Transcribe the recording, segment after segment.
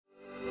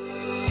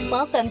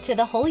Welcome to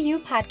the Whole You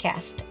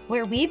podcast,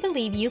 where we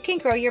believe you can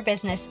grow your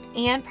business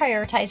and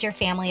prioritize your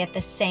family at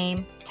the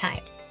same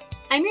time.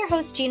 I'm your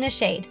host, Gina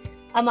Shade,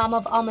 a mom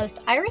of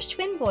almost Irish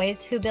twin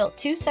boys who built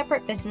 2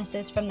 separate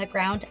businesses from the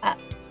ground up.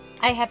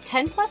 I have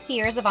 10 plus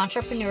years of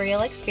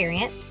entrepreneurial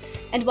experience,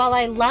 and while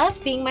I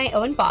love being my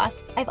own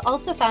boss, I've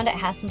also found it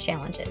has some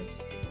challenges.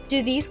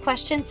 Do these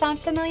questions sound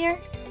familiar?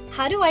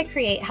 How do I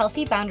create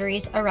healthy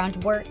boundaries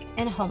around work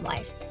and home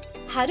life?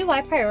 How do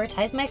I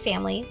prioritize my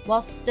family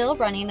while still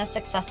running a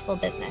successful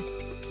business?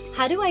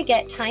 How do I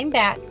get time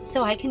back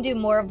so I can do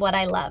more of what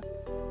I love?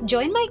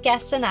 Join my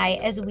guests and I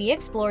as we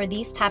explore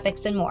these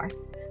topics and more.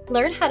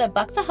 Learn how to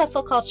buck the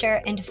hustle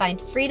culture and find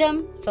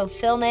freedom,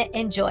 fulfillment,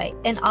 and joy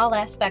in all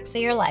aspects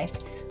of your life.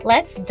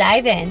 Let's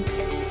dive in.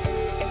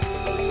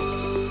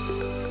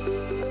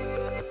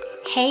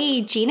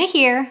 Hey, Gina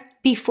here.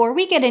 Before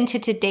we get into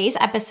today's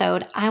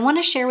episode, I want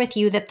to share with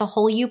you that the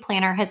Whole You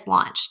Planner has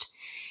launched.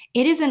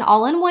 It is an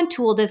all-in-one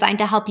tool designed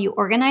to help you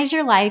organize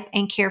your life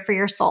and care for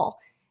your soul.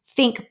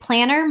 Think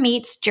planner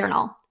meets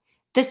journal.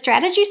 The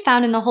strategies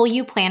found in the Whole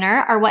You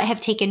Planner are what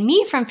have taken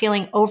me from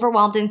feeling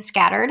overwhelmed and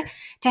scattered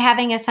to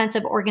having a sense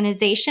of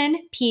organization,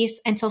 peace,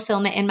 and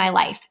fulfillment in my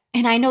life.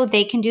 And I know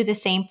they can do the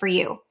same for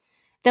you.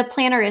 The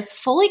planner is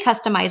fully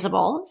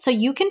customizable, so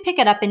you can pick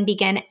it up and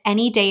begin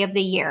any day of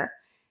the year.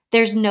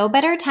 There's no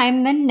better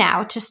time than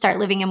now to start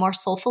living a more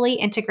soulfully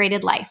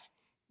integrated life.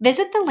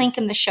 Visit the link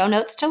in the show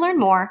notes to learn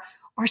more,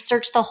 or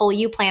search the Whole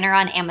You Planner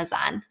on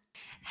Amazon.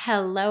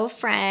 Hello,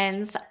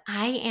 friends.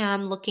 I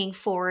am looking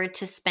forward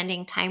to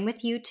spending time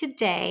with you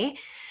today.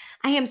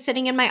 I am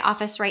sitting in my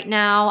office right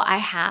now. I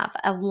have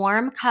a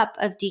warm cup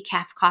of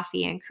decaf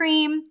coffee and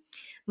cream.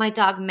 My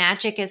dog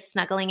Magic is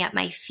snuggling at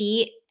my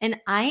feet, and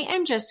I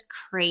am just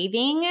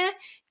craving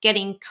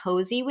getting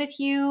cozy with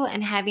you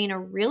and having a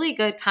really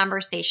good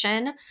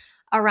conversation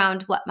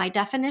around what my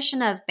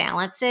definition of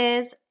balance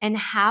is and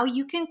how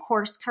you can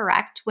course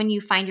correct when you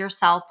find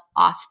yourself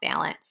off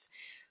balance.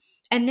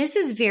 And this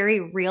is very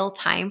real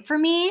time for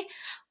me.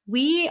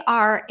 We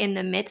are in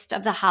the midst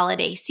of the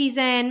holiday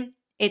season.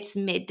 It's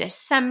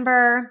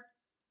mid-December.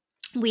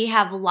 We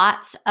have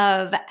lots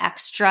of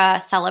extra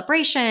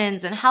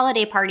celebrations and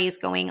holiday parties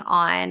going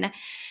on.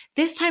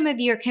 This time of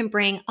year can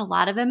bring a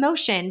lot of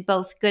emotion,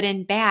 both good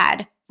and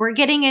bad. We're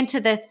getting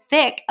into the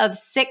thick of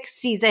sick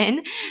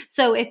season.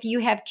 So if you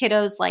have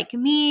kiddos like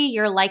me,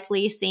 you're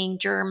likely seeing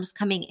germs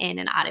coming in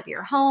and out of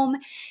your home.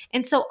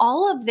 And so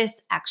all of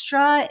this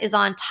extra is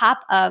on top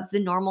of the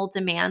normal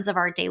demands of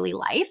our daily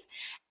life.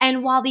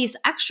 And while these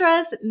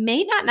extras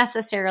may not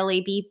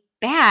necessarily be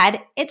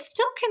bad, it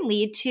still can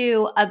lead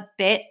to a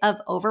bit of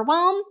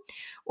overwhelm,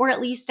 or at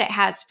least it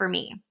has for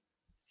me.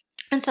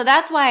 And so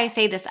that's why I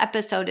say this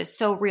episode is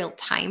so real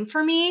time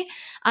for me,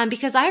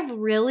 because I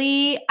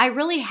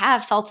really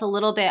have felt a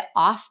little bit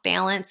off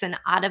balance and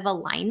out of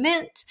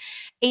alignment.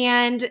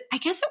 And I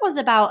guess it was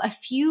about a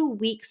few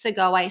weeks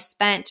ago, I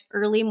spent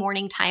early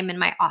morning time in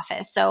my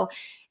office. So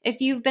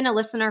if you've been a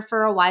listener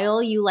for a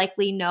while, you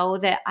likely know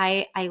that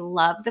I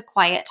love the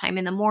quiet time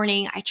in the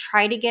morning. I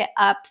try to get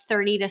up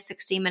 30 to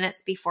 60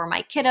 minutes before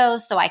my kiddos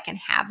so I can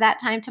have that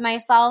time to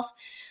myself.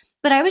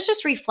 But I was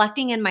just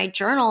reflecting in my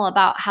journal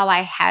about how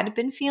I had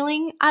been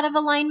feeling out of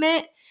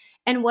alignment.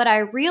 And what I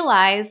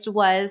realized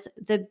was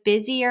the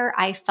busier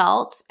I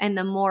felt and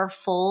the more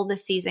full the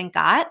season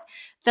got,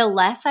 the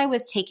less I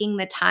was taking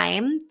the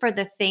time for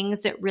the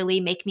things that really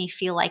make me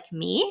feel like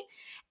me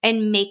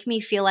and make me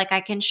feel like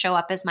I can show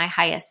up as my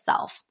highest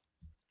self.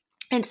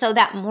 And so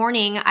that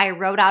morning, I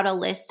wrote out a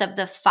list of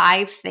the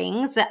 5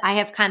 things that I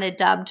have kind of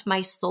dubbed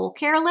my soul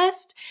care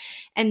list.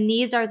 And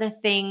these are the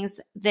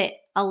things that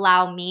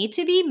allow me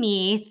to be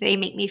me. They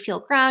make me feel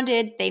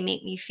grounded. They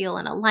make me feel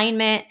in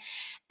alignment.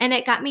 And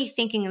it got me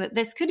thinking that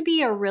this could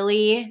be a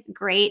really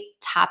great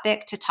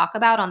topic to talk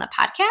about on the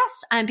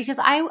podcast, because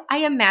I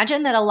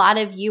imagine that a lot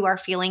of you are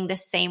feeling the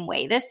same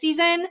way this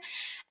season.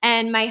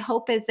 And my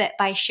hope is that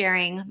by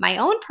sharing my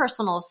own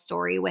personal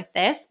story with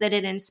this, that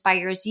it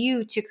inspires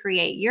you to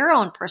create your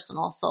own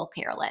personal soul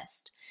care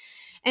list.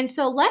 And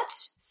so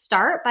let's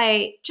start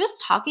by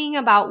just talking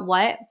about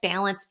what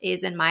balance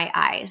is in my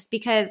eyes,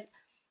 because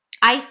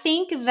I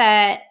think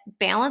that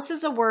balance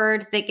is a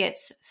word that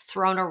gets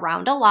thrown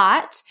around a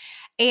lot,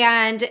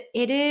 and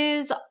it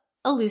is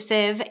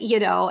elusive.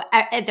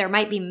 There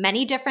might be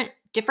many different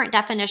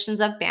definitions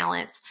of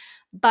balance,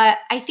 but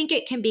I think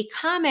it can be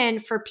common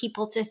for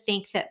people to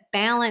think that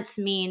balance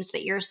means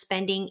that you're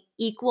spending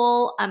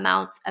equal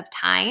amounts of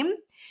time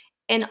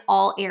in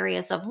all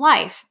areas of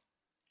life.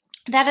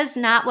 That is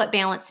not what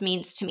balance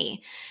means to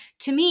me.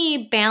 To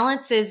me,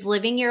 balance is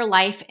living your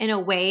life in a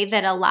way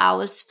that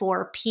allows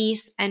for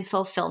peace and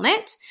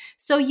fulfillment.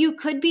 So you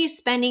could be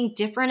spending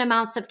different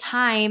amounts of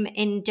time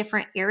in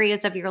different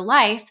areas of your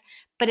life,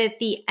 but at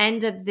the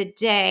end of the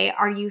day,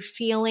 are you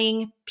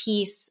feeling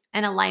peace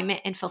and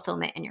alignment and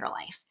fulfillment in your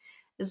life?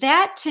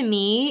 That to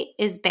me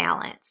is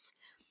balance.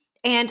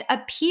 And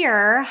up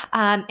here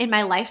in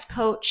my life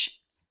coach,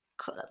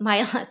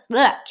 my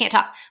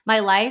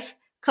life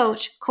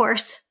coach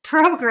course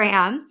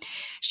program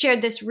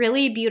shared this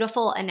really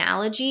beautiful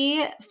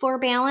analogy for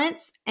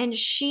balance. And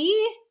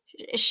she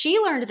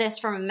learned this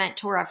from a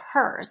mentor of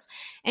hers.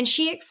 And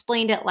she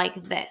explained it like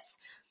this.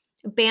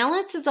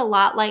 Balance is a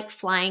lot like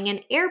flying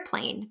an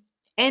airplane.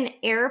 An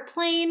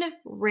airplane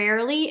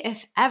rarely,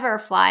 if ever,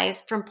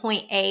 flies from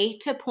point A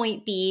to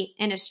point B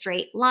in a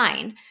straight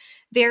line.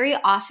 Very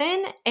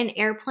often, an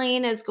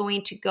airplane is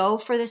going to go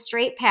for the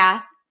straight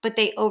path, but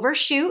they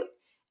overshoot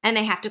and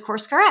they have to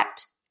course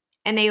correct.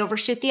 And they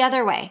overshoot the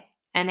other way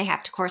and they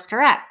have to course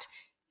correct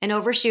and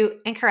overshoot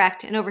and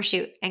correct and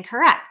overshoot and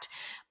correct.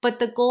 But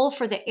the goal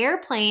for the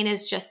airplane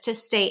is just to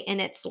stay in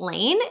its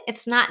lane.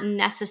 It's not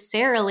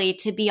necessarily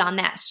to be on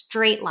that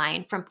straight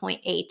line from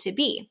point A to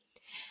B.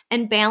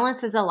 And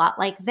balance is a lot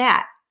like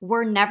that.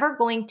 We're never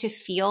going to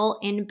feel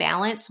in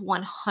balance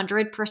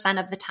 100%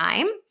 of the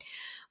time.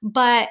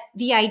 But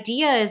the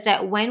idea is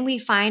that when we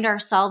find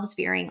ourselves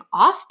veering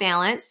off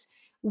balance,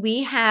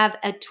 we have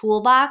a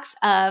toolbox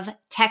of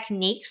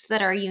techniques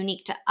that are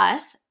unique to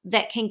us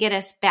that can get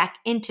us back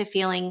into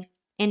feeling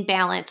in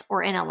balance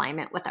or in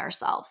alignment with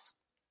ourselves.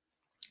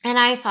 And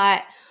I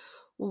thought,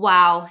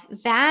 wow,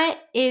 that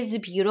is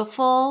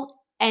beautiful.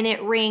 And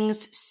it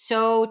rings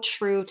so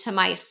true to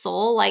my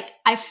soul. Like,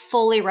 I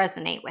fully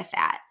resonate with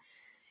that.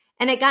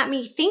 And it got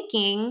me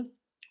thinking,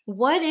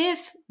 what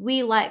if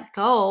we let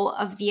go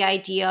of the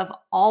idea of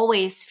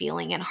always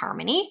feeling in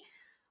harmony?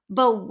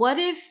 But what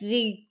if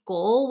the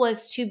goal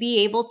was to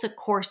be able to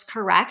course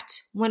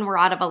correct when we're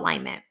out of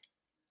alignment?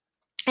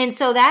 And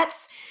so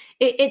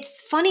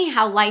it's funny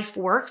how life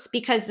works,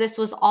 because this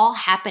was all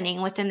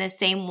happening within the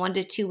same 1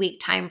 to 2 week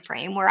time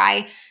frame where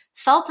I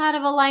felt out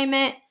of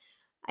alignment.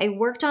 I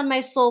worked on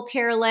my soul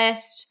care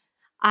list.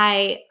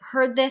 I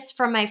heard this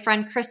from my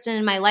friend Kristen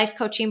in my life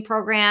coaching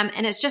program.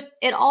 And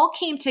it all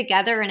came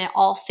together and it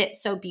all fit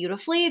so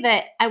beautifully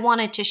that I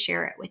wanted to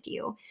share it with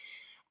you.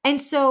 And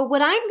so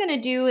what I'm going to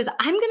do is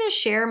I'm going to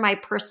share my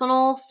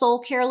personal soul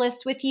care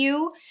list with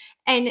you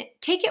and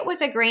take it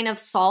with a grain of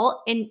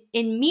salt. And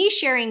in me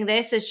sharing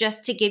this is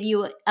just to give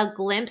you a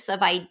glimpse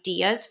of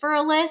ideas for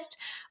a list.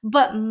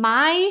 But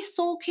my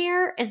soul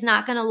care is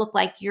not going to look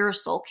like your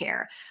soul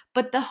care.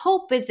 But the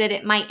hope is that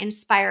it might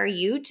inspire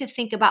you to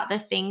think about the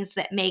things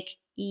that make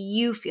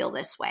you feel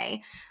this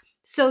way.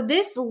 So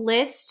this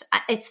list,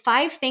 it's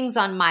 5 things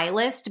on my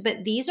list,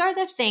 but these are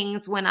the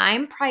things when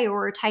I'm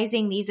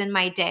prioritizing these in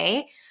my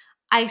day,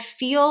 I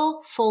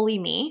feel fully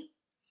me.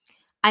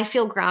 I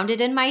feel grounded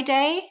in my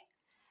day.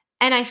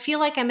 And I feel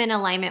like I'm in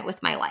alignment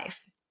with my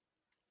life.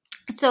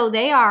 So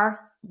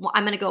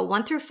I'm going to go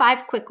 1 through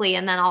 5 quickly,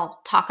 and then I'll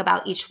talk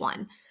about each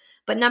one.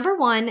 But number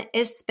 1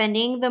 is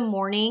spending the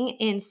morning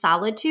in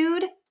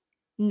solitude,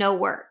 no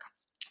work.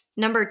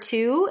 Number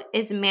 2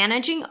 is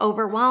managing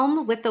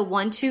overwhelm with the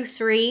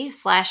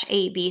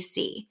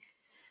 1-2-3/ABC.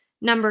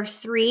 Number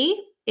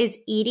 3 is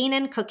eating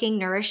and cooking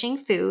nourishing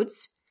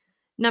foods.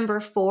 Number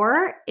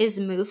 4 is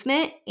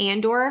movement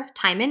and/or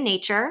time in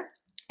nature.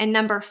 And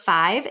number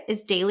 5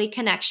 is daily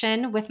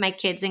connection with my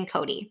kids and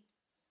Cody.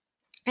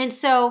 And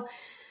so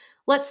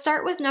let's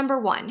start with number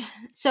 1.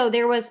 So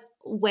there was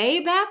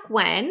way back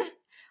when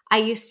I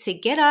used to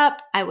get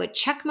up, I would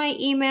check my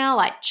email,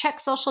 I'd check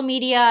social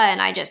media,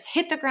 and I just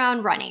hit the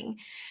ground running.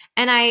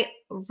 And I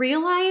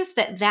realized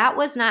that that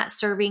was not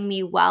serving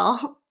me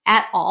well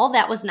at all.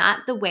 That was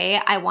not the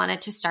way I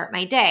wanted to start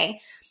my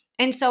day.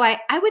 And so I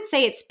would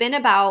say it's been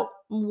about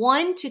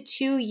 1 to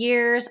 2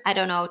 years. I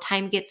don't know,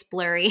 time gets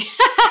blurry,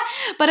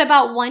 but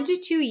about 1 to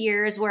 2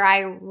 years where I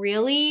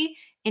really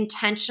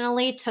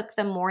intentionally took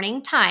the morning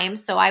time.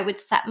 So I would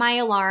set my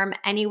alarm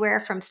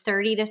anywhere from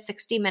 30 to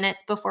 60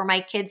 minutes before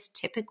my kids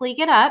typically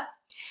get up.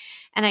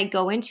 And I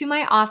go into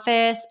my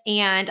office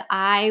and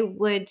I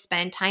would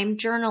spend time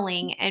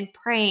journaling and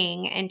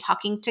praying and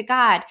talking to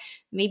God,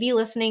 maybe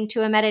listening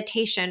to a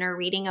meditation or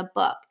reading a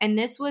book. And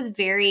this was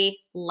very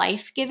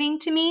life-giving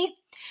to me.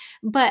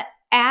 But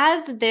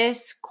as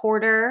this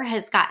quarter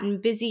has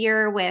gotten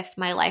busier with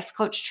my life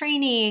coach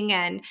training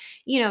and,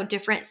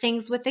 different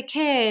things with the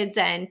kids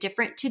and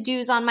different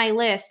to-dos on my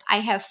list,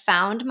 I have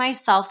found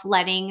myself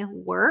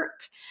letting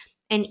work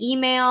and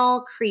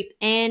email creep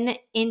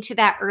into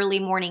that early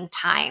morning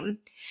time.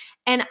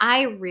 And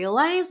I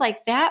realize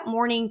that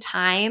morning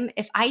time,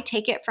 if I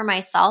take it for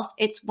myself,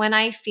 it's when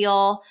I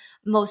feel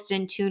most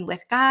in tune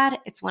with God.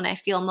 It's when I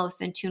feel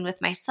most in tune with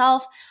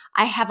myself.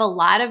 I have a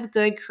lot of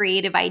good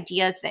creative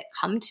ideas that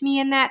come to me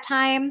in that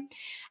time.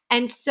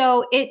 And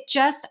so it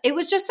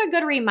was just a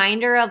good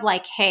reminder of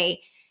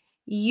hey,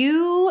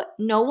 no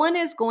one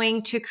is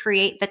going to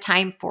create the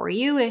time for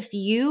you. If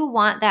you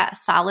want that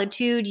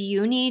solitude,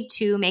 you need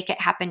to make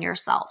it happen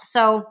yourself.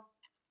 So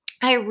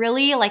I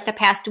really, the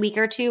past week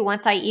or two,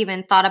 once I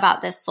even thought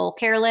about this soul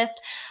care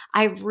list,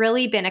 I've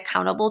really been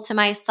accountable to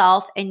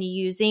myself and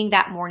using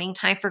that morning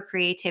time for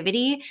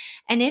creativity.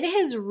 And it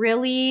has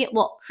really,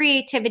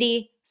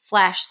 creativity /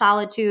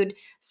 solitude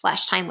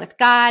 / time with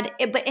God,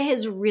 but it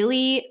has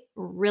really,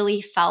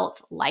 really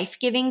felt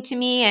life-giving to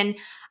me. And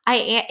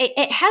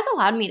it has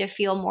allowed me to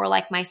feel more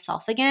like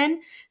myself again.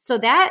 So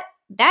that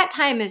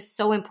time is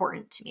so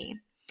important to me.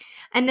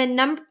 And then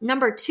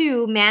number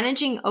two,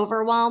 managing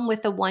overwhelm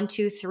with a 1,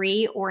 2,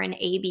 3 or an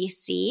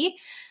ABC.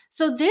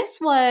 So this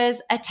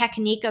was a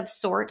technique of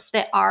sorts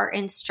that our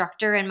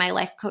instructor in my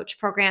life coach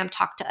program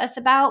talked to us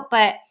about.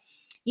 But,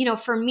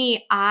 for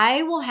me,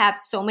 I will have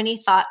so many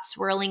thoughts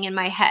swirling in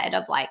my head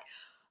of like,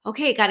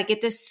 okay, got to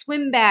get this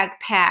swim bag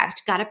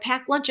packed, got to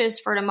pack lunches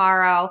for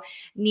tomorrow,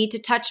 need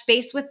to touch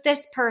base with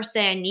this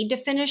person, need to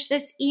finish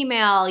this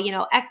email,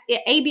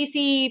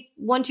 ABC,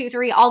 1, 2,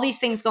 3, all these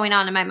things going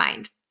on in my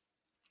mind.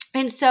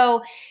 And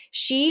so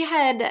she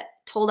had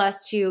told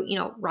us to,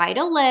 write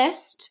a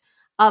list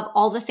of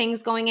all the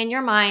things going in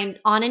your mind,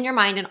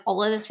 and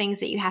all of the things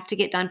that you have to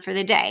get done for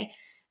the day.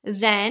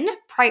 Then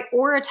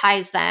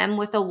prioritize them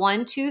with a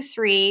 1, 2,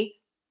 3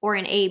 or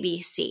an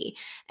ABC.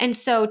 And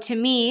so to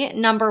me,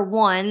 number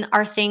one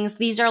are things,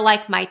 these are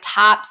like my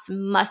tops,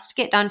 must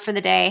get done for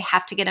the day,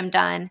 have to get them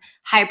done,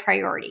 high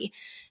priority.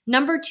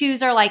 Number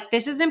twos are like,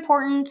 this is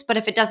important, but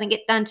if it doesn't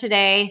get done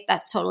today,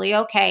 that's totally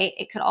okay.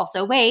 It could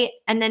also wait.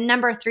 And then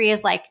number three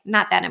is like,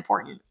 not that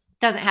important,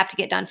 doesn't have to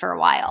get done for a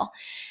while.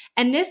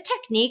 And this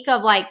technique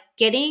of like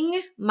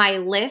getting my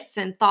lists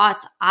and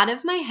thoughts out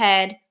of my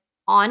head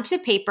onto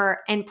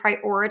paper and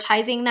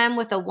prioritizing them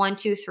with a 1,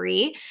 2,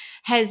 3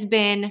 has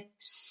been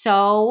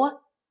so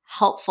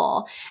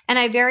helpful. And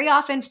I very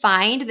often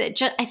find that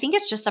I think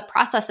it's just the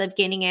process of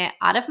getting it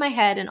out of my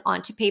head and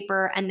onto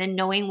paper and then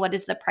knowing what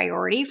is the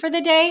priority for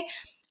the day.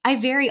 I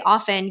very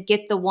often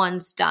get the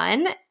ones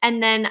done.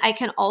 And then I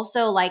can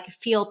also like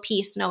feel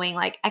peace knowing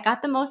like I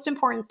got the most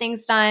important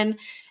things done.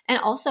 And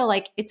also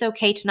like it's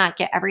okay to not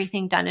get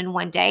everything done in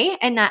one day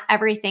and not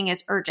everything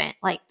is urgent.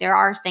 Like there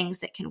are things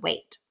that can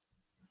wait.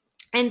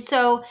 And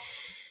so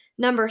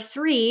number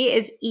three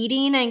is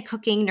eating and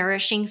cooking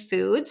nourishing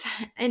foods.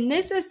 And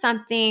this is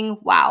something,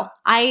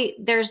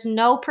 there's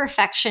no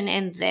perfection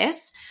in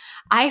this.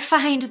 I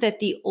find that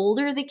the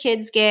older the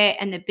kids get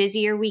and the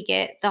busier we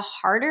get, the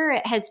harder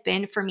it has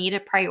been for me to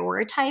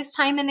prioritize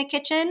time in the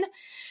kitchen.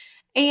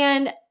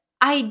 And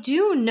I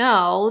do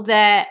know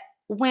that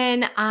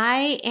when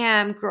I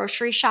am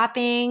grocery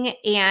shopping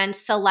and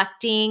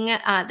selecting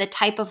the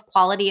type of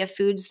quality of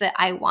foods that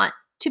I want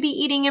to be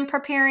eating and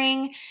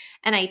preparing,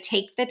 and I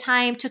take the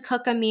time to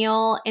cook a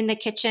meal in the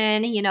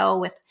kitchen,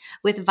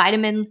 with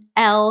vitamin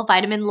L,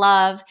 vitamin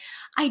love,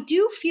 I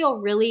do feel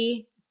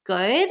really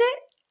good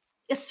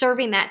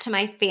serving that to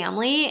my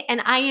family,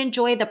 and I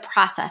enjoy the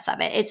process of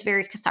it. It's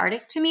very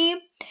cathartic to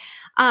me.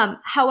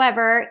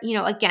 However,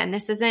 again,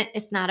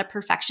 it's not a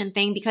perfection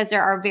thing because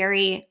there are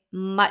very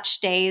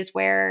much days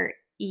where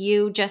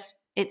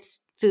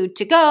it's food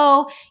to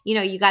go,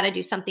 you got to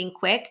do something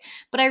quick.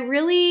 But I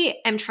really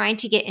am trying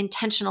to get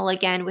intentional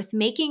again with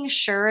making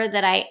sure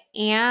that I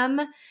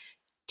am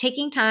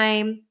taking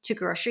time to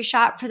grocery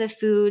shop for the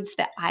foods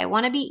that I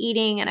want to be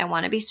eating and I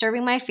want to be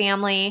serving my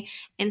family,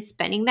 and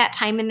spending that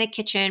time in the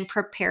kitchen,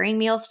 preparing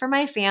meals for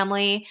my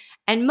family,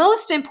 and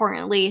most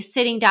importantly,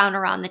 sitting down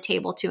around the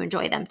table to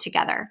enjoy them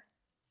together.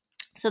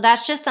 So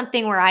that's just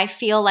something where I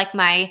feel like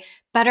my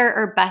better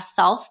or best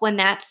self when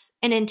that's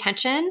an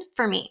intention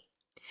for me.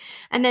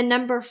 And then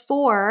number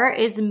 4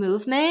 is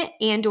movement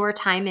and or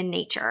time in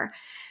nature.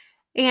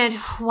 And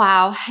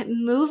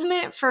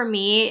movement for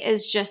me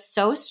is just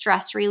so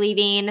stress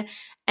relieving.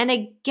 And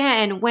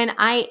again,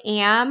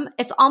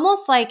 it's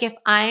almost like if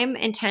I'm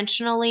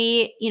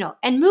intentionally,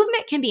 and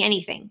movement can be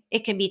anything.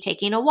 It can be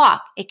taking a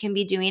walk. It can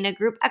be doing a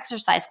group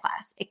exercise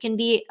class. It can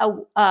be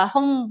a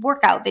home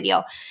workout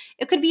video.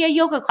 It could be a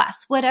yoga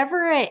class,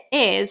 whatever it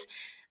is.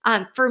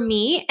 For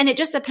me, and it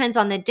just depends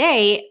on the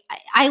day,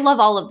 I love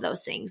all of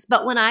those things.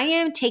 But when I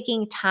am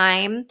taking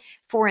time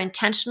for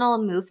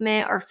intentional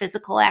movement or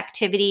physical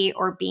activity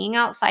or being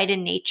outside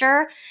in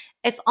nature,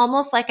 it's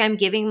almost like I'm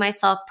giving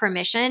myself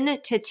permission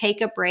to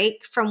take a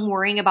break from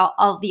worrying about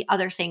all the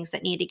other things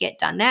that need to get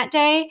done that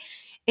day.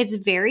 It's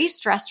very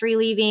stress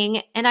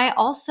relieving. And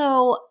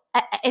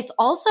it's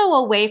also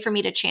a way for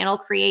me to channel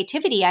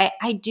creativity.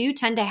 I do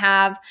tend to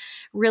have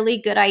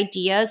really good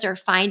ideas or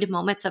find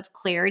moments of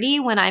clarity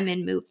when I'm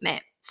in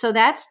movement. So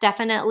that's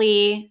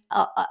definitely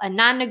a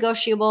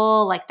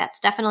non-negotiable, like that's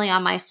definitely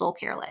on my soul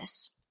care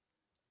list.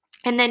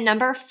 And then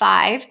number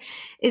 5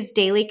 is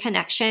daily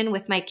connection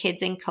with my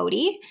kids and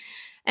Cody.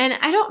 And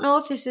I don't know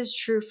if this is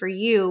true for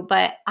you,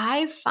 but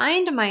I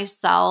find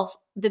myself,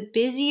 the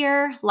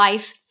busier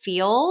life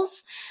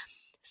feels,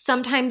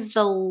 sometimes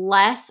the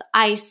less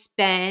I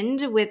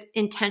spend with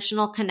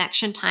intentional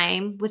connection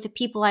time with the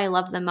people I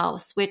love the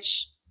most,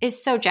 which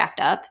is so jacked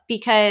up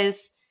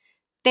because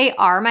they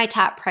are my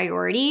top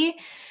priority.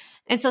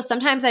 And so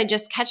sometimes I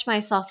just catch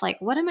myself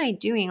like, what am I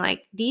doing?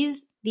 Like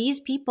these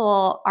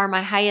people are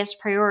my highest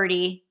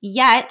priority,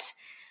 yet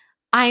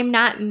I'm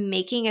not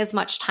making as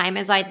much time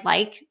as I'd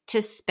like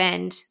to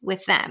spend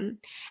with them.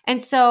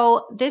 And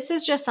so this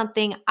is just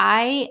something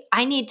I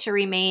need to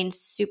remain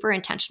super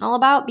intentional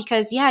about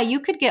because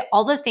you could get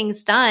all the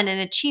things done and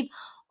achieve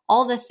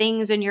all the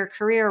things in your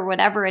career or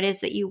whatever it is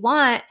that you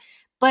want.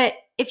 But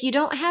if you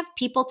don't have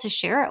people to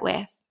share it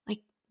with, like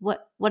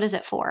what is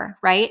it for,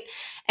 right?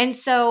 And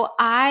so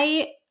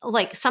I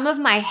like some of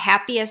my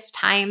happiest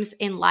times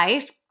in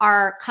life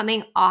are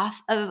coming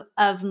off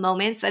of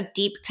moments of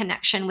deep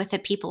connection with the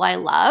people I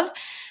love.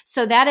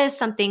 So that is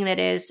something that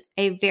is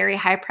a very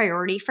high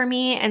priority for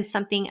me, and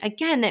something,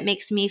 again, that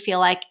makes me feel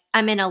like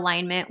I'm in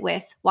alignment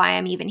with why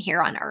I'm even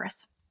here on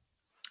earth.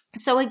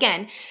 So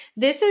again,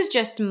 this is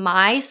just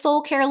my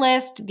soul care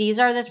list. These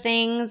are the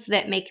things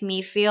that make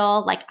me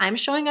feel like I'm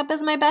showing up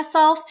as my best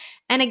self.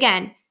 And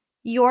again,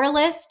 your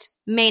list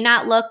may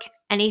not look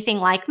anything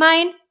like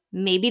mine.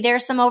 Maybe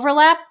there's some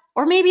overlap,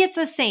 or maybe it's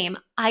the same.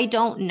 I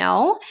don't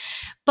know.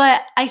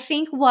 But I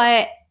think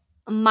what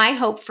my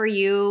hope for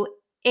you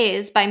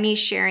is, by me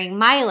sharing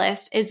my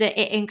list, is that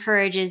it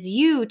encourages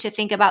you to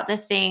think about the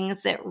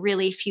things that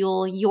really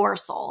fuel your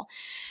soul.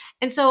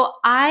 And so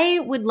I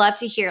would love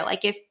to hear,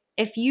 like,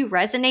 if you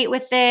resonate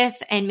with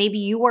this and maybe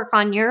you work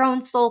on your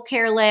own soul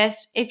care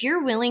list, if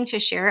you're willing to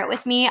share it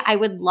with me, I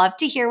would love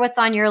to hear what's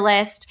on your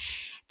list.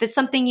 If it's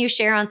something you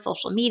share on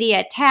social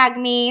media, tag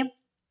me.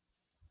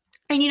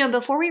 And,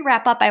 before we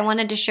wrap up, I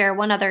wanted to share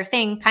one other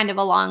thing kind of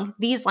along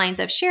these lines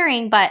of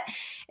sharing. But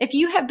if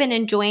you have been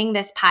enjoying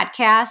this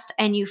podcast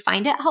and you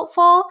find it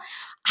helpful,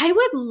 I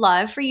would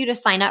love for you to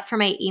sign up for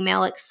my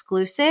email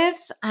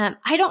exclusives.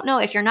 I don't know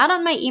if you're not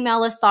on my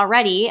email list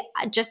already,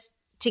 just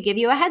to give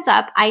you a heads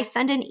up, I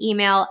send an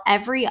email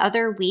every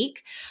other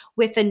week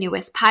with the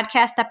newest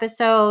podcast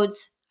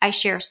episodes. I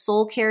share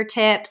soul care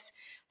tips,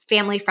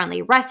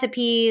 family-friendly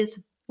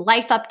recipes,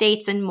 life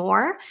updates, and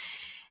more.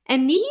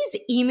 And these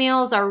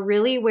emails are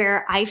really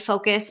where I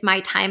focus my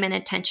time and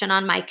attention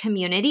on my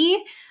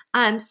community.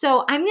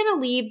 So I'm going to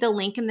leave the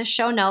link in the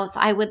show notes.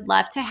 I would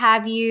love to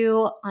have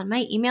you on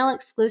my email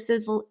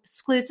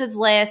exclusives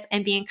list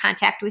and be in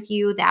contact with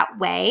you that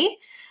way.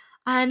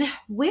 And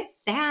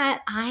with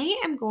that, I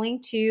am going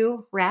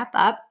to wrap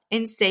up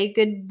and say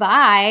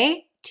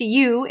goodbye to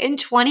you in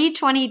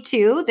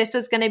 2022. This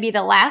is going to be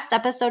the last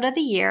episode of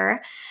the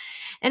year.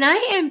 And I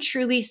am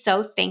truly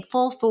so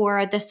thankful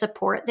for the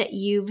support that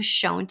you've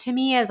shown to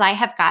me as I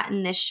have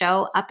gotten this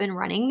show up and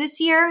running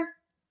this year.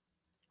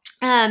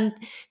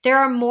 There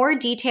are more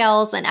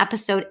details in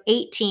episode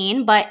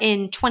 18, but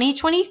in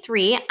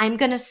 2023, I'm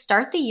going to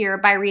start the year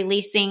by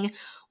releasing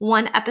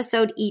one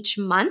episode each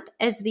month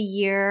as the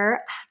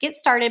year gets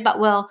started, but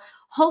will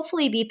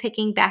hopefully be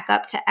picking back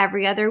up to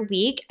every other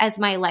week as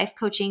my life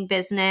coaching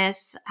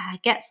business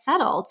gets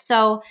settled.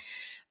 So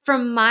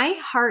from my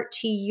heart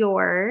to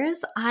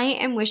yours, I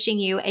am wishing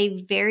you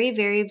a very,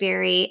 very,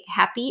 very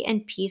happy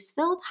and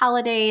peace-filled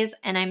holidays,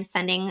 and I'm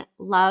sending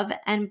love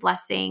and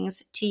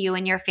blessings to you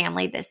and your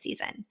family this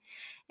season.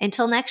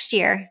 Until next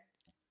year,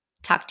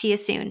 talk to you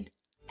soon.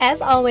 As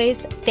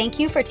always, thank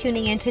you for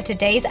tuning into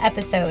today's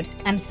episode.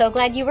 I'm so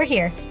glad you were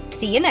here.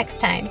 See you next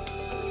time.